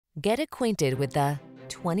Get acquainted with the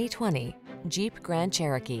 2020 Jeep Grand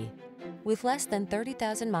Cherokee. With less than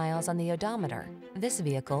 30,000 miles on the odometer, this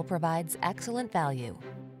vehicle provides excellent value.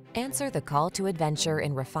 Answer the call to adventure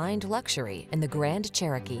in refined luxury in the Grand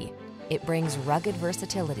Cherokee. It brings rugged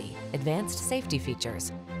versatility, advanced safety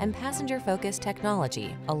features, and passenger-focused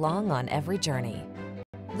technology along on every journey.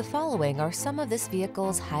 The following are some of this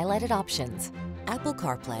vehicle's highlighted options: Apple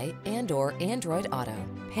CarPlay and/or Android Auto,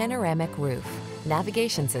 panoramic roof,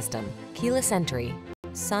 navigation system, keyless entry,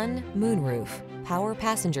 sun, moon roof, power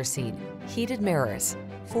passenger seat, heated mirrors,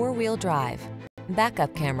 four-wheel drive,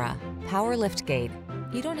 backup camera, power liftgate.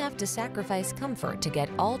 You don't have to sacrifice comfort to get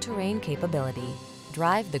all-terrain capability.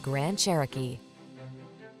 Drive the Grand Cherokee.